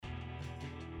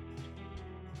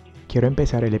Quiero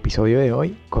empezar el episodio de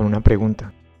hoy con una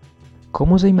pregunta.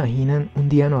 ¿Cómo se imaginan un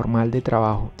día normal de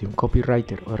trabajo de un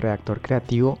copywriter o redactor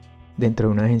creativo dentro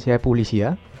de una agencia de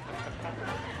publicidad?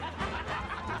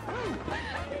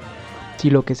 Si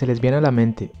lo que se les viene a la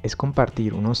mente es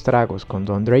compartir unos tragos con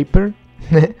Don Draper,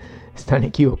 están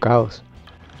equivocados.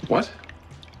 What?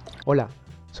 Hola,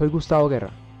 soy Gustavo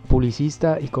Guerra,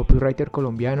 publicista y copywriter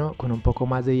colombiano con un poco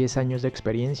más de 10 años de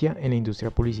experiencia en la industria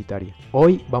publicitaria.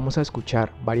 Hoy vamos a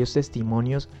escuchar varios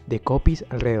testimonios de copies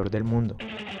alrededor del mundo.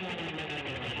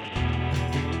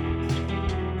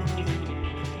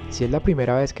 Si es la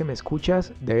primera vez que me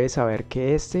escuchas, debes saber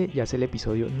que este ya es el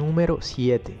episodio número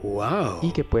 7. Wow.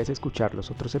 Y que puedes escuchar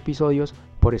los otros episodios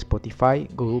por Spotify,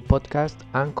 Google Podcast,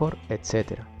 Anchor,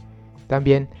 etc.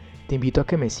 También te invito a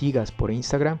que me sigas por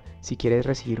Instagram si quieres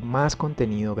recibir más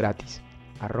contenido gratis.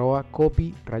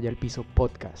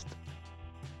 @copy_podcast.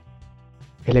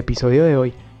 El episodio de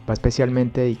hoy va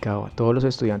especialmente dedicado a todos los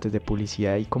estudiantes de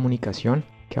publicidad y comunicación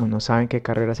que aún no saben qué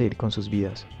carrera seguir con sus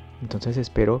vidas. Entonces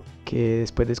espero que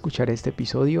después de escuchar este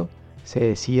episodio se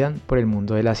decidan por el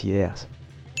mundo de las ideas.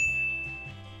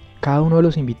 Cada uno de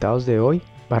los invitados de hoy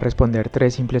va a responder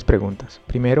 3 simples preguntas.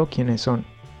 Primero, ¿quiénes son?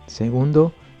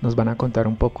 Segundo, nos van a contar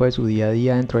un poco de su día a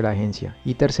día dentro de la agencia.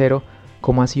 Y tercero,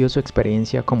 cómo ha sido su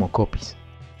experiencia como copies.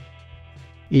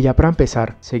 Y ya para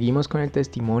empezar, seguimos con el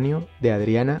testimonio de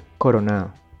Adriana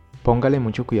Coronado. Póngale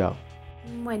mucho cuidado.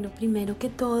 Bueno, primero que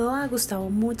todo, Gustavo,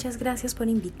 muchas gracias por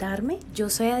invitarme. Yo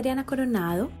soy Adriana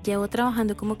Coronado, llevo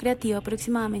trabajando como creativa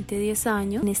aproximadamente 10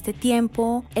 años. En este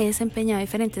tiempo he desempeñado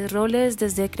diferentes roles,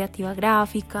 desde creativa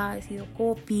gráfica, he sido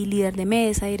copy, líder de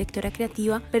mesa, directora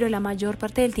creativa, pero la mayor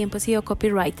parte del tiempo he sido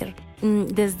copywriter.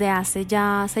 Desde hace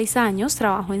ya 6 años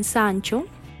trabajo en Sancho,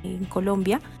 en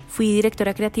Colombia. Fui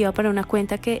directora creativa para una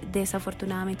cuenta que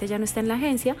desafortunadamente ya no está en la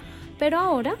agencia, pero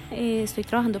ahora estoy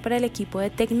trabajando para el equipo de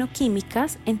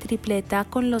Tecnoquímicas en tripleta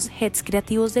con los heads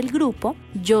creativos del grupo.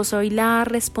 Yo soy la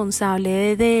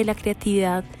responsable de la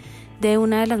creatividad de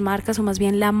una de las marcas, o más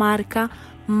bien la marca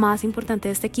más importante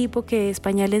de este equipo, que es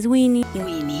Pañales Winnie.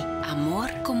 Winnie,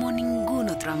 amor como ningún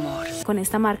otro amor. Con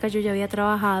esta marca yo ya había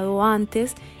trabajado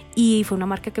antes y fue una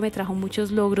marca que me trajo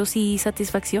muchos logros y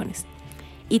satisfacciones.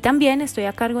 Y también estoy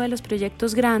a cargo de los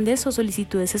proyectos grandes o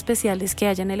solicitudes especiales que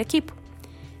haya en el equipo.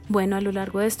 Bueno, a lo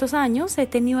largo de estos años he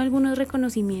tenido algunos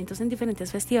reconocimientos en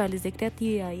diferentes festivales de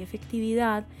creatividad y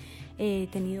efectividad. He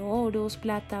tenido oros,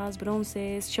 platas,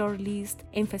 bronces, shortlist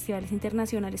en festivales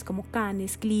internacionales como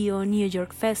Cannes, Clio, New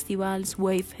York Festivals,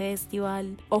 Wave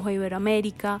Festival, Ojo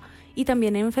Iberoamérica, y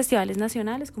también en festivales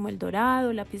nacionales como El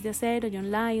Dorado, Lápiz de Acero,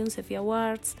 John Lyons, EFI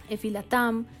Awards, EFI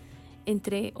Latam,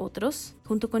 entre otros.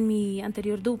 Junto con mi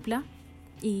anterior dupla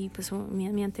y pues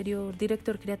mi anterior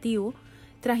director creativo,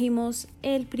 trajimos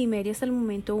el primer y hasta el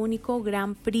momento único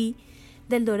Grand Prix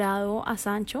del Dorado a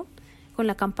Sancho con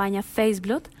la campaña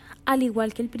Faceblood, al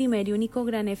igual que el primer y único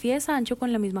Gran EFI de Sancho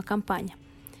con la misma campaña.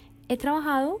 He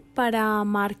trabajado para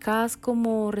marcas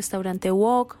como Restaurante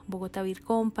Wok, Bogotá Beer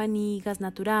Company, Gas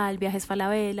Natural, Viajes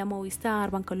Falabella, Movistar,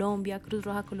 Bancolombia, Cruz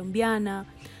Roja Colombiana,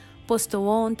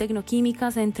 Postobón,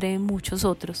 Tecnoquímicas, entre muchos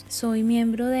otros. Soy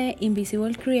miembro de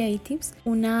Invisible Creatives,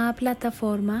 una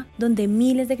plataforma donde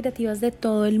miles de creativas de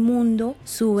todo el mundo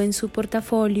suben su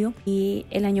portafolio, y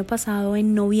el año pasado,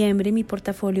 en noviembre, mi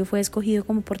portafolio fue escogido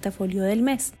como portafolio del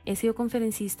mes. He sido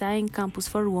conferencista en Campus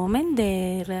for Women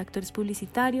de redactores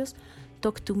publicitarios,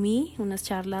 Talk to Me, unas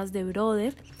charlas de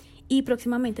Brother, y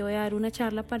próximamente voy a dar una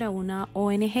charla para una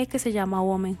ONG que se llama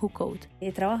Women Who Code.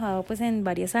 He trabajado pues en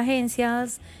varias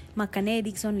agencias, McCann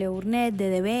Erickson, Le Burnett,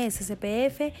 DDB,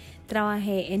 SCPF.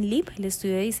 Trabajé en LIP, el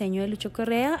estudio de diseño de Lucho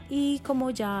Correa, y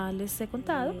como ya les he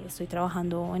contado, estoy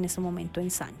trabajando en este momento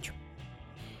en Sancho.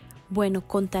 Bueno,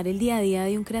 contar el día a día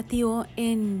de un creativo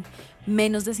en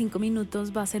menos de 5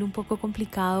 minutos va a ser un poco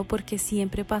complicado porque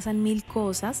siempre pasan 1000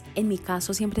 cosas. En mi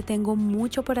caso siempre tengo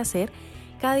mucho por hacer.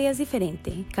 Cada día es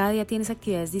diferente, cada día tienes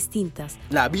actividades distintas.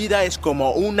 La vida es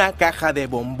como una caja de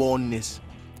bombones.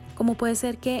 Como puede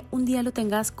ser que un día lo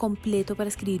tengas completo para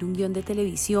escribir un guión de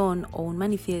televisión o un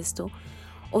manifiesto,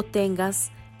 o tengas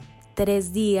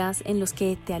 3 días en los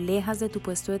que te alejas de tu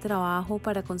puesto de trabajo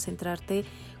para concentrarte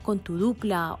con tu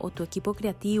dupla o tu equipo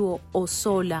creativo, o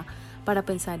sola para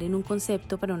pensar en un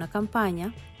concepto para una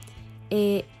campaña.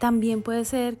 También puede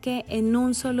ser que en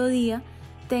un solo día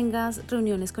tengas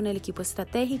reuniones con el equipo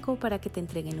estratégico para que te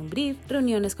entreguen un brief,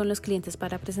 reuniones con los clientes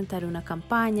para presentar una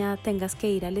campaña, tengas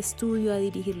que ir al estudio a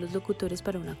dirigir los locutores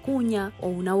para una cuña o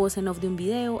una voz en off de un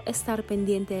video, estar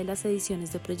pendiente de las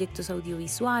ediciones de proyectos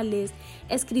audiovisuales,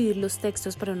 escribir los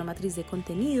textos para una matriz de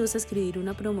contenidos, escribir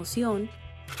una promoción.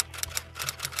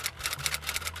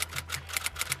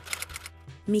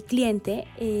 Mi cliente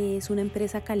es una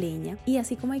empresa caleña y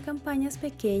así como hay campañas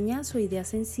pequeñas o ideas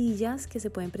sencillas que se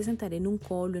pueden presentar en un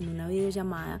call o en una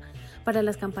videollamada, para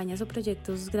las campañas o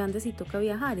proyectos grandes sí toca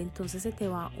viajar, entonces se te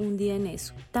va un día en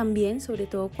eso. También, sobre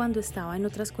todo cuando estaba en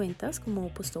otras cuentas como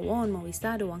Postobón,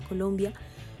 Movistar o Bancolombia,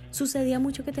 sucedía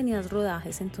mucho que tenías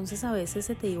rodajes, entonces a veces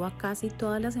se te iba casi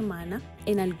toda la semana,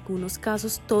 en algunos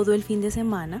casos todo el fin de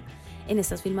semana, en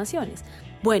estas filmaciones.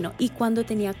 Bueno, y cuando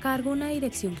tenía a cargo una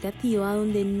dirección creativa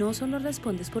donde no solo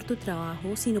respondes por tu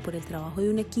trabajo, sino por el trabajo de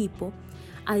un equipo,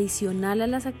 adicional a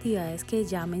las actividades que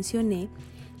ya mencioné,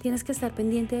 tienes que estar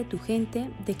pendiente de tu gente,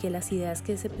 de que las ideas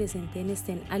que se presenten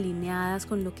estén alineadas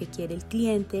con lo que quiere el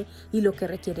cliente y lo que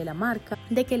requiere la marca,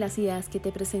 de que las ideas que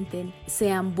te presenten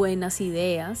sean buenas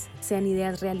ideas, sean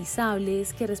ideas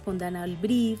realizables, que respondan al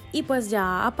brief y pues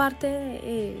ya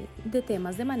aparte de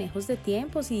temas de manejos de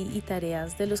tiempos y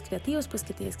tareas de los creativos, pues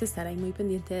que tienes que estar ahí muy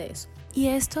pendiente de eso. Y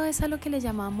esto es a lo que le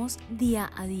llamamos día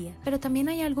a día. Pero también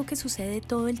hay algo que sucede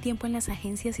todo el tiempo en las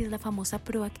agencias y es la famosa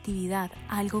proactividad,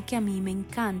 algo que a mí me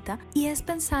encanta y es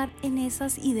pensar en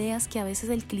esas ideas que a veces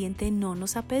el cliente no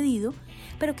nos ha pedido,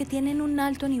 pero que tienen un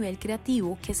alto nivel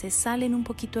creativo, que se salen un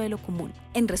poquito de lo común.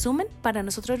 En resumen, para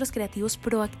nosotros los creativos,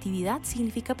 proactividad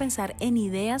significa pensar en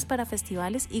ideas para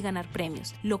festivales y ganar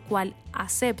premios, lo cual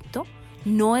acepto,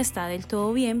 no está del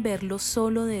todo bien verlo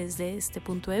solo desde este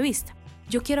punto de vista.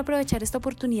 Yo quiero aprovechar esta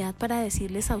oportunidad para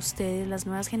decirles a ustedes, las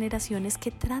nuevas generaciones,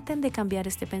 que traten de cambiar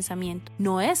este pensamiento.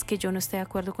 No es que yo no esté de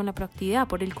acuerdo con la proactividad,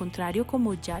 por el contrario,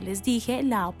 como ya les dije,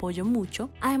 la apoyo mucho.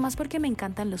 Además porque me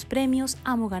encantan los premios,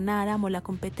 amo ganar, amo la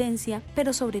competencia,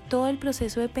 pero sobre todo el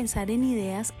proceso de pensar en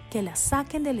ideas que las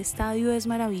saquen del estadio es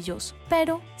maravilloso.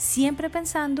 Pero siempre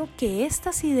pensando que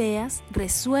estas ideas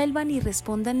resuelvan y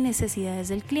respondan necesidades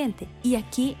del cliente. Y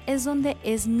aquí es donde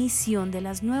es misión de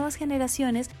las nuevas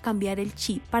generaciones cambiar el chip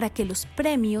para que los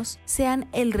premios sean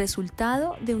el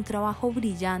resultado de un trabajo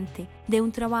brillante, de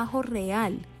un trabajo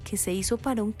real que se hizo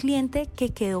para un cliente que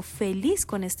quedó feliz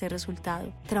con este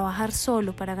resultado. Trabajar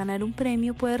solo para ganar un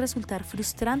premio puede resultar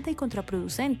frustrante y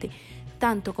contraproducente,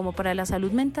 tanto como para la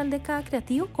salud mental de cada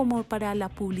creativo como para la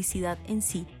publicidad en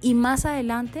sí. Y más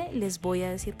adelante les voy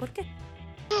a decir por qué.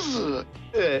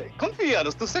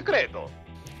 Confíanos tu secreto.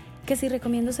 Que si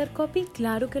recomiendo hacer copy,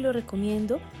 claro que lo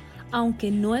recomiendo.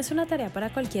 Aunque no es una tarea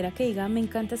para cualquiera que diga me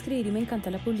encanta escribir y me encanta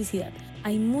la publicidad,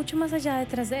 hay mucho más allá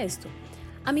detrás de esto.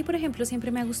 A mí, por ejemplo, siempre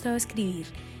me ha gustado escribir,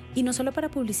 y no solo para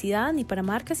publicidad ni para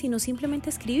marcas, sino simplemente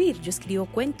escribir. Yo escribo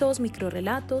cuentos,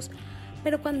 microrelatos,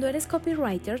 pero cuando eres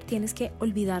copywriter tienes que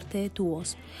olvidarte de tu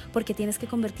voz, porque tienes que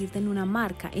convertirte en una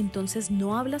marca, entonces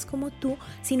no hablas como tú,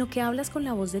 sino que hablas con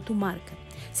la voz de tu marca.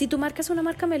 Si tu marca es una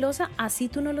marca melosa, así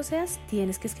tú no lo seas,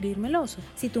 tienes que escribir meloso.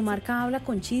 Si tu marca habla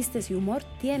con chistes y humor,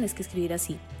 tienes que escribir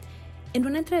así. En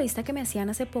una entrevista que me hacían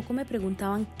hace poco me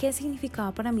preguntaban qué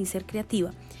significaba para mí ser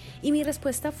creativa y mi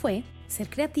respuesta fue: ser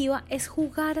creativa es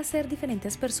jugar a ser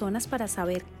diferentes personas para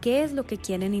saber qué es lo que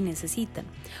quieren y necesitan.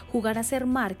 Jugar a ser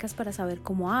marcas para saber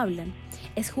cómo hablan.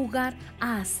 Es jugar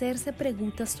a hacerse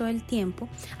preguntas todo el tiempo,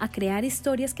 a crear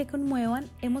historias que conmuevan,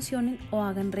 emocionen o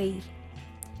hagan reír.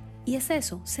 Y es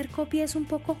eso, ser copy es un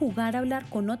poco jugar a hablar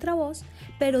con otra voz,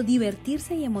 pero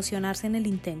divertirse y emocionarse en el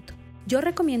intento. Yo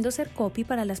recomiendo ser copy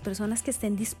para las personas que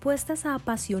estén dispuestas a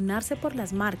apasionarse por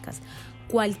las marcas,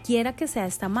 cualquiera que sea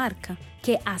esta marca,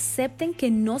 que acepten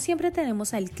que no siempre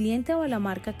tenemos al cliente o a la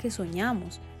marca que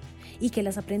soñamos y que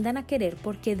las aprendan a querer,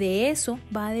 porque de eso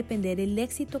va a depender el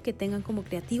éxito que tengan como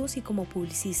creativos y como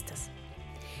publicistas.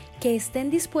 Que estén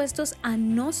dispuestos a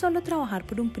no solo trabajar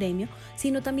por un premio,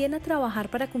 sino también a trabajar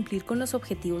para cumplir con los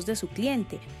objetivos de su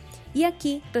cliente. Y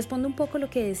aquí respondo un poco lo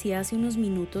que decía hace unos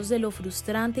minutos de lo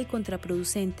frustrante y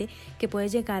contraproducente que puede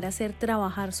llegar a ser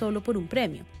trabajar solo por un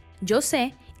premio. Yo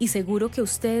sé, y seguro que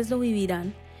ustedes lo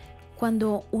vivirán,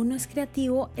 cuando uno es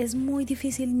creativo es muy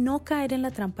difícil no caer en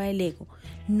la trampa del ego,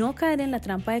 no caer en la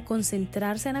trampa de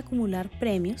concentrarse en acumular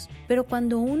premios, pero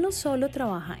cuando uno solo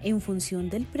trabaja en función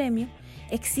del premio,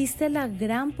 existe la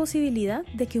gran posibilidad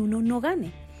de que uno no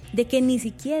gane, de que ni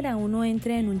siquiera uno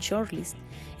entre en un shortlist.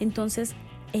 Entonces,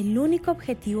 el único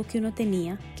objetivo que uno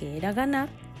tenía, que era ganar,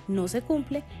 no se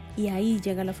cumple y ahí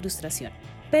llega la frustración.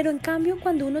 Pero en cambio,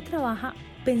 cuando uno trabaja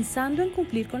pensando en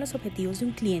cumplir con los objetivos de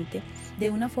un cliente de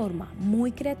una forma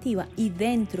muy creativa y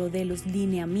dentro de los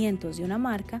lineamientos de una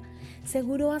marca,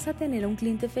 seguro vas a tener a un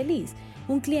cliente feliz,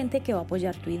 un cliente que va a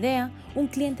apoyar tu idea, un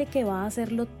cliente que va a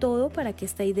hacerlo todo para que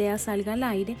esta idea salga al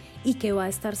aire y que va a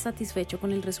estar satisfecho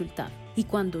con el resultado. Y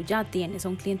cuando ya tienes a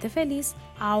un cliente feliz,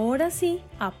 ahora sí,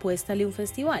 apuéstale un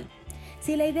festival.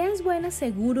 Si la idea es buena,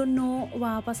 seguro no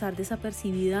va a pasar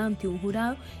desapercibida ante un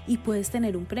jurado y puedes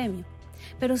tener un premio.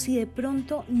 Pero si de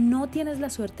pronto no tienes la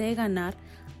suerte de ganar,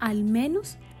 al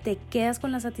menos te quedas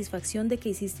con la satisfacción de que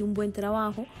hiciste un buen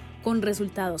trabajo, con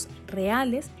resultados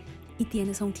reales y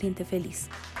tienes a un cliente feliz.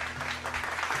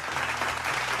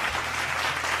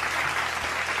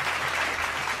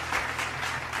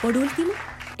 Por último,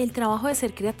 el trabajo de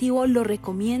ser creativo lo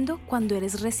recomiendo cuando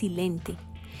eres resiliente,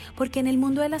 porque en el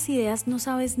mundo de las ideas no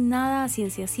sabes nada a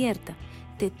ciencia cierta,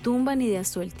 te tumban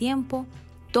ideas todo el tiempo,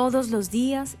 todos los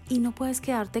días, y no puedes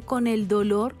quedarte con el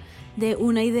dolor de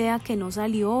una idea que no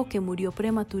salió o que murió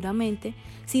prematuramente,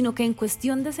 sino que en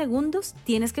cuestión de segundos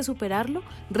tienes que superarlo,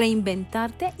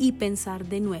 reinventarte y pensar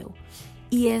de nuevo.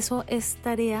 Y eso es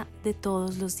tarea de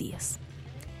todos los días.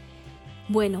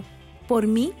 Bueno, por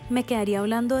mí me quedaría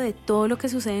hablando de todo lo que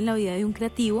sucede en la vida de un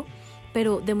creativo,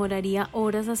 pero demoraría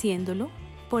horas haciéndolo.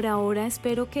 Por ahora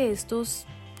espero que estos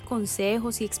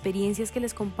consejos y experiencias que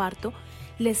les comparto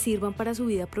les sirvan para su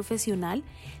vida profesional.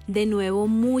 De nuevo,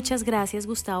 muchas gracias,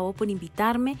 Gustavo, por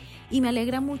invitarme, y me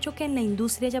alegra mucho que en la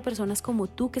industria haya personas como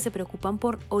tú que se preocupan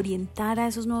por orientar a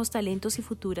esos nuevos talentos y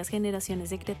futuras generaciones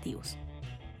de creativos.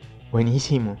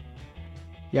 Buenísimo.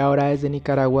 Y ahora desde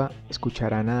Nicaragua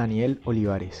escucharán a Daniel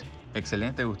Olivares.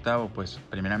 Excelente, Gustavo. Pues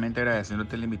primeramente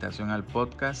agradeciéndote la invitación al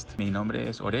podcast. Mi nombre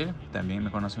es Orel, también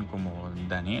me conocen como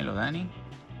Daniel o Dani.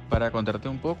 Para contarte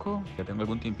un poco, ya tengo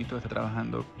algún tiempito de estar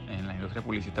trabajando en la industria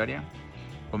publicitaria.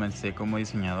 Comencé como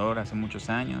diseñador hace muchos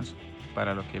años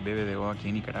para lo que es BBDO aquí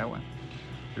en Nicaragua.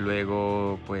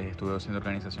 Luego pues estuve haciendo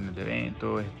organizaciones de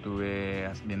eventos, estuve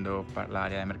viendo la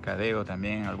área de mercadeo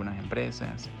también en algunas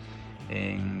empresas.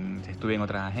 Estuve en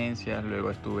otras agencias,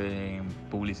 luego estuve en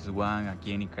Publicis One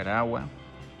aquí en Nicaragua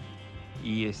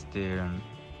y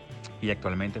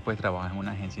actualmente pues trabajo en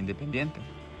una agencia independiente.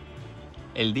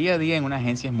 El día a día en una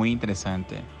agencia es muy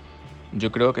interesante.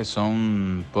 Yo creo que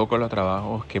son pocos los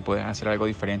trabajos que puedes hacer algo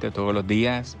diferente todos los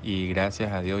días, y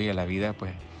gracias a Dios y a la vida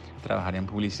pues trabajar en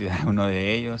publicidad es uno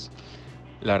de ellos.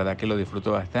 La verdad que lo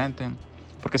disfruto bastante,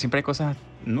 porque siempre hay cosas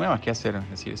nuevas que hacer. Es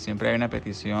decir, siempre hay una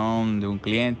petición de un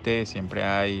cliente, siempre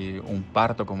hay un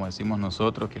parto, como decimos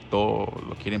nosotros, que todo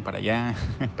lo quieren para allá,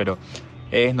 pero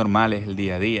es normal, es el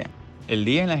día a día. El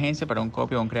día en la agencia para un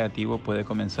copy o un creativo puede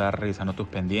comenzar revisando tus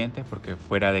pendientes, porque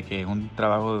fuera de que es un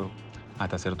trabajo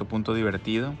hasta cierto punto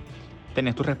divertido,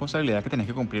 tenés tu responsabilidad que tenés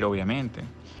que cumplir, obviamente.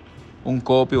 Un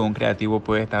copy o un creativo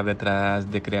puede estar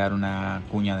detrás de crear una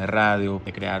cuña de radio,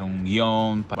 de crear un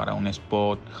guión para un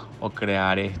spot, o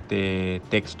crear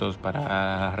textos para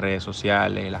las redes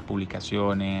sociales, las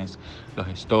publicaciones, los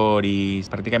stories.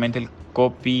 Prácticamente el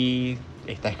copy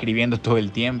está escribiendo todo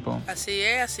el tiempo. Así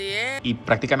es. Y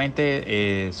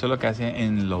prácticamente eso es lo que hace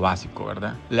en lo básico,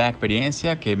 ¿verdad? La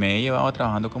experiencia que me he llevado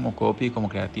trabajando como copy y como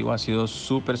creativo ha sido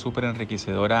súper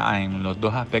enriquecedora en los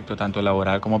dos aspectos, tanto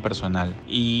laboral como personal.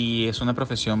 Y es una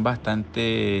profesión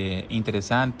bastante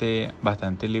interesante,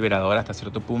 bastante liberadora hasta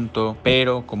cierto punto,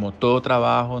 pero como todo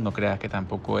trabajo, no creas que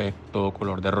tampoco es todo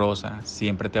color de rosa.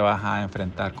 Siempre te vas a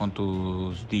enfrentar con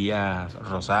tus días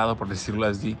rosados, por decirlo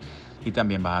así. Y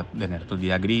también vas a tener tus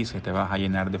días grises, te vas a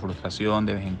llenar de frustración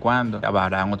de vez en cuando.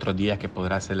 Habrán otros días que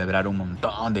podrás celebrar un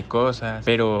montón de cosas,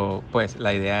 pero pues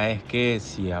la idea es que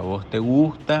si a vos te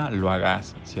gusta, lo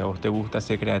hagas. Si a vos te gusta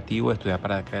ser creativo, estudia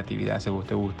para creatividad. Si a vos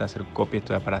te gusta hacer copy,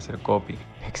 estudia para hacer copy.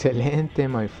 Excelente,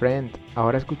 my friend.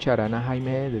 Ahora escucharán a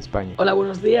Jaime de España. Hola,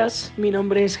 buenos días. Mi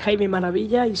nombre es Jaime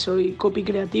Maravilla y soy copy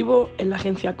creativo en la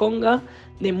agencia Conga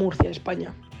de Murcia,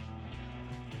 España.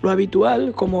 Lo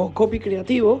habitual como copy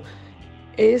creativo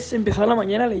es empezar la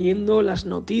mañana leyendo las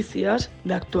noticias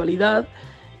de actualidad,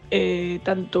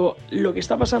 tanto lo que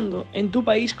está pasando en tu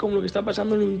país como lo que está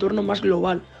pasando en un entorno más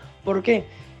global. ¿Por qué?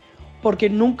 Porque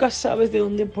nunca sabes de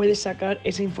dónde puedes sacar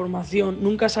esa información,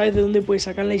 nunca sabes de dónde puedes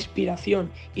sacar la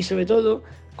inspiración, y sobre todo,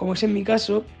 como es en mi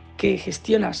caso, que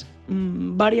gestionas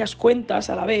varias cuentas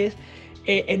a la vez.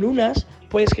 En unas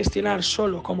puedes gestionar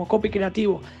solo como copy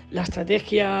creativo la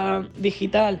estrategia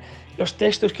digital, los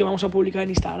textos que vamos a publicar en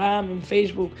Instagram, en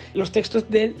Facebook, los textos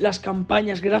de las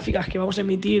campañas gráficas que vamos a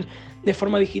emitir de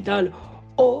forma digital,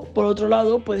 o por otro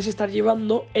lado puedes estar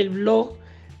llevando el blog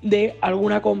de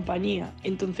alguna compañía.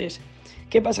 Entonces,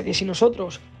 ¿qué pasa? Que si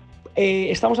nosotros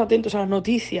estamos atentos a las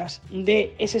noticias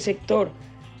de ese sector,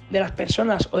 de las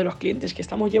personas o de los clientes que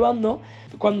estamos llevando,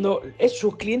 cuando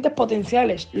sus clientes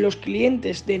potenciales, los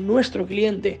clientes de nuestro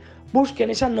cliente, busquen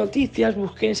esas noticias,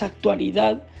 busquen esa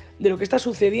actualidad de lo que está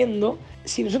sucediendo,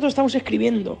 si nosotros estamos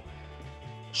escribiendo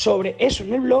sobre eso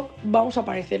en el blog, vamos a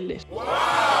aparecerles. ¡Wow!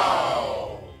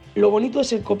 Lo bonito de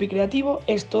ser copy creativo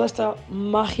es toda esta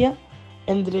magia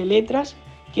entre letras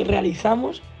que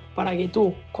realizamos para que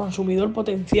tú, consumidor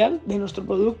potencial de nuestro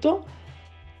producto,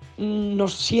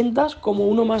 nos sientas como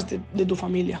uno más de tu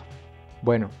familia.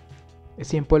 Bueno, es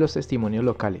tiempo de los testimonios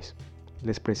locales.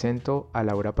 Les presento a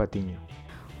Laura Patiño.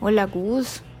 Hola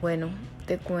Gus, bueno,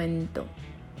 te cuento.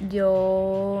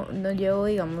 Yo no llevo,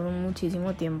 digamos,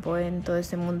 muchísimo tiempo en todo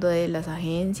este mundo de las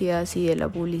agencias y de la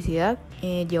publicidad.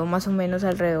 Llevo más o menos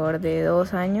alrededor de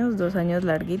 2 años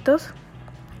larguitos,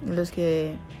 en los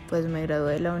que pues me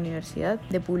gradué de la Universidad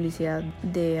de Publicidad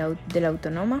de la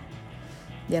Autónoma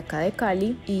de acá de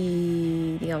Cali,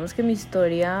 y digamos que mi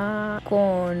historia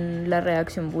con la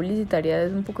redacción publicitaria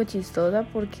es un poco chistosa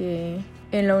porque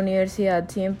en la universidad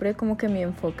siempre como que mi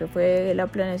enfoque fue la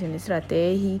planeación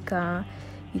estratégica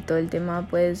y todo el tema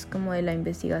pues como de la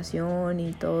investigación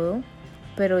y todo,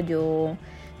 pero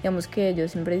digamos que yo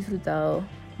siempre he disfrutado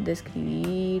de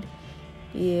escribir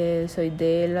y soy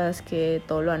de las que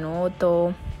todo lo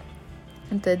anoto.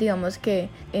 Entonces digamos que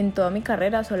en toda mi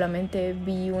carrera solamente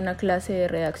vi una clase de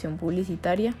redacción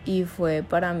publicitaria y fue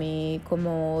para mí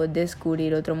como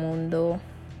descubrir otro mundo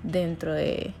dentro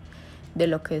de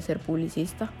lo que es ser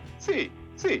publicista. Sí.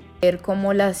 Ver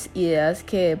cómo las ideas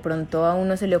que de pronto a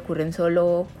uno se le ocurren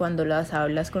solo cuando las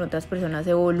hablas con otras personas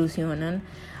evolucionan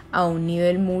a un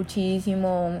nivel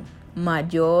muchísimo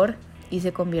mayor y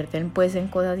se convierten pues en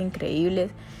cosas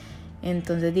increíbles.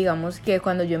 Entonces digamos que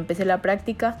cuando yo empecé la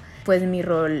práctica, pues mi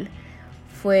rol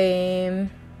fue,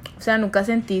 o sea, nunca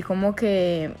sentí como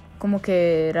que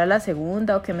era la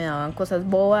segunda o que me daban cosas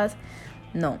bobas,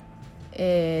 no,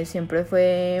 siempre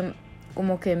fue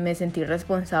como que me sentí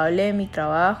responsable de mi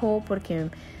trabajo porque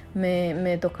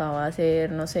me tocaba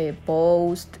hacer, no sé,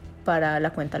 post para la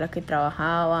cuenta a la que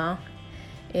trabajaba,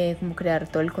 como crear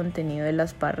todo el contenido de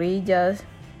las parrillas,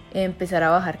 empezar a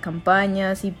bajar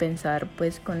campañas y pensar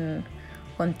pues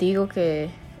contigo que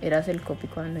eras el copy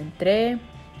cuando entré.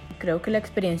 Creo que la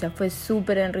experiencia fue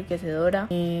súper enriquecedora.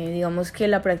 Digamos que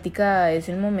la práctica es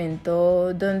el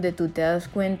momento donde tú te das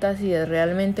cuenta si es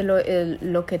realmente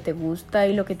lo que te gusta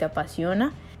y lo que te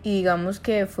apasiona. Y digamos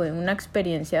que fue una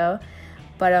experiencia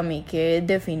para mí que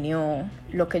definió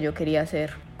lo que yo quería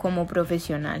hacer como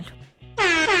profesional.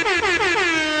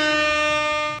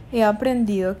 He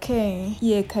aprendido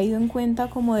y he caído en cuenta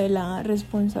como de la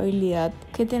responsabilidad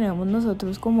que tenemos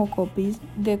nosotros como copies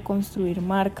de construir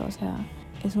marca. O sea,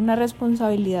 es una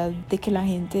responsabilidad de que la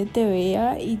gente te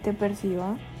vea y te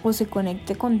perciba o se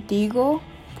conecte contigo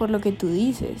por lo que tú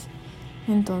dices.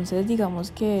 Entonces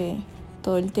digamos que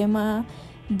todo el tema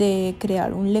de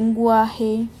crear un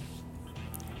lenguaje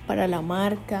para la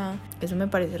marca, eso me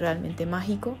parece realmente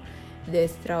mágico de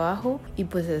este trabajo, y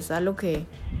pues es a lo que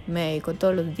me dedico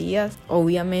todos los días,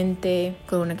 obviamente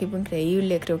con un equipo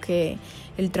increíble. Creo que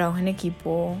el trabajo en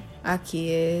equipo aquí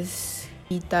es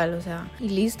vital, o sea, y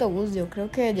listo Gus, yo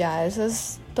creo que ya eso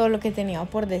es todo lo que tenía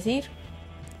por decir.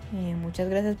 Muchas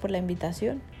gracias por la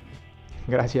invitación.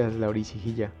 Gracias,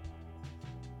 Lauricijilla.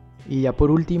 Y ya por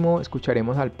último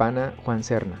escucharemos al pana Juan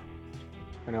Serna.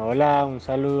 Bueno, hola, un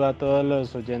saludo a todos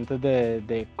los oyentes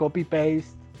de Copy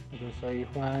Paste. Yo soy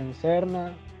Juan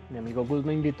Serna, mi amigo Gus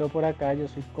me invitó por acá, yo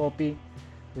soy copy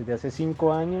desde hace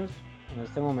 5 años, en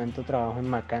este momento trabajo en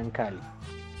Macán, Cali.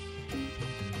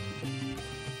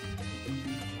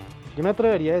 Yo me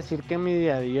atrevería a decir que mi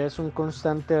día a día es un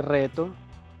constante reto,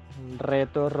 un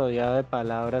reto rodeado de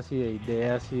palabras y de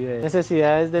ideas y de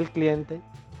necesidades del cliente,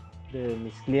 de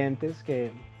mis clientes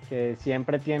que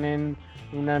siempre tienen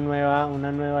una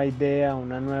nueva idea,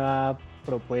 una nueva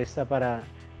propuesta para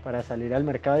salir al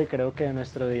mercado, y creo que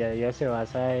nuestro día a día se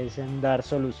basa en dar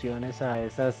soluciones a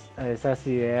esas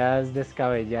ideas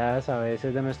descabelladas a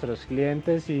veces de nuestros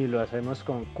clientes, y lo hacemos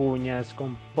con cuñas,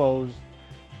 con posts,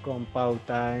 con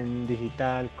pauta en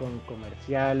digital, con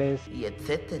comerciales Y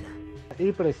etcétera.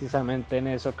 Y precisamente en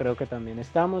eso creo que también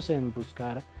estamos, en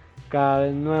buscar cada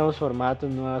vez nuevos formatos,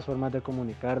 nuevas formas de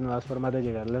comunicar, nuevas formas de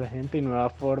llegarle a la gente y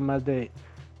nuevas formas de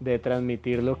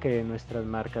transmitir lo que nuestras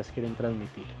marcas quieren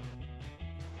transmitir.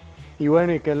 Y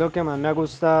bueno, ¿y qué es lo que más me ha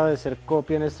gustado de ser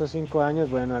copy en estos 5 años?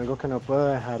 Bueno, algo que no puedo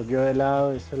dejar yo de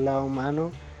lado es el lado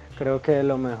humano. Creo que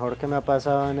lo mejor que me ha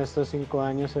pasado en estos 5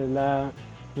 años es la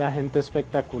gente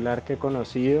espectacular que he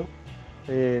conocido,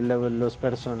 los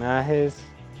personajes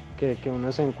que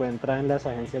uno se encuentra en las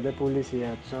agencias de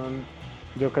publicidad son,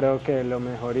 yo creo que lo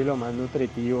mejor y lo más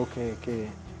nutritivo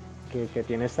que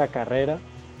tiene esta carrera,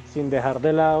 sin dejar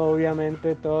de lado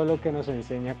obviamente todo lo que nos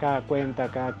enseña cada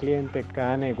cuenta, cada cliente,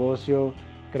 cada negocio.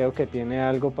 Creo que tiene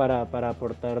algo para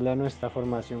aportarle a nuestra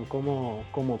formación como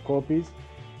copies,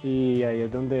 y ahí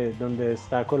es donde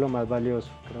destaco lo más valioso.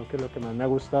 Creo que lo que más me ha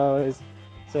gustado es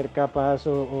ser capaz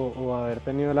o haber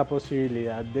tenido la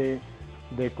posibilidad de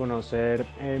conocer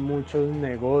muchos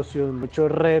negocios, muchos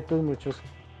retos, muchos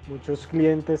muchos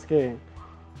clientes que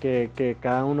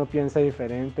cada uno piensa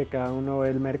diferente, cada uno ve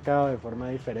el mercado de forma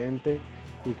diferente,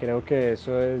 y creo que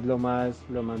eso es lo más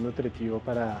nutritivo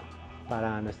para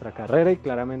nuestra carrera, y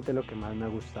claramente lo que más me ha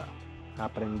gustado,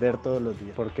 aprender todos los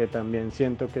días, porque también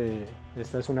siento que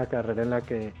esta es una carrera en la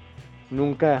que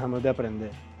nunca dejamos de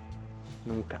aprender,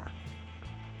 nunca.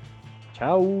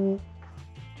 Chao.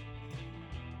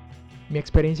 Mi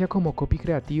experiencia como copy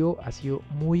creativo ha sido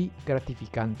muy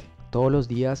gratificante. Todos los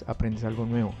días aprendes algo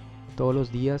nuevo, todos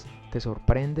los días te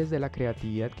sorprendes de la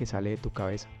creatividad que sale de tu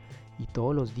cabeza, y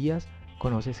todos los días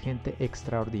conoces gente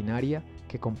extraordinaria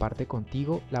que comparte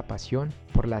contigo la pasión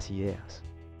por las ideas.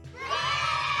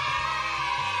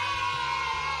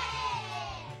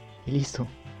 Y listo,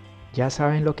 ya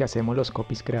saben lo que hacemos los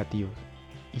copies creativos,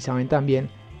 y saben también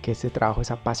que este trabajo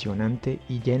es apasionante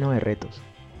y lleno de retos.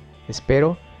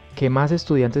 Espero que más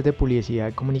estudiantes de publicidad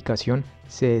y comunicación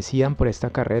se decidan por esta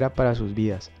carrera para sus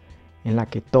vidas, en la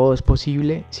que todo es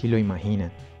posible si lo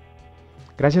imaginan.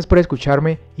 Gracias por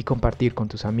escucharme y compartir con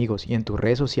tus amigos y en tus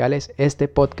redes sociales este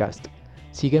podcast.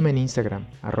 Sígueme en Instagram,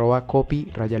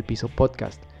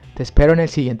 @copy_podcast. Te espero en el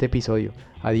siguiente episodio.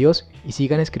 Adiós y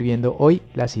sigan escribiendo hoy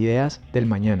las ideas del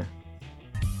mañana.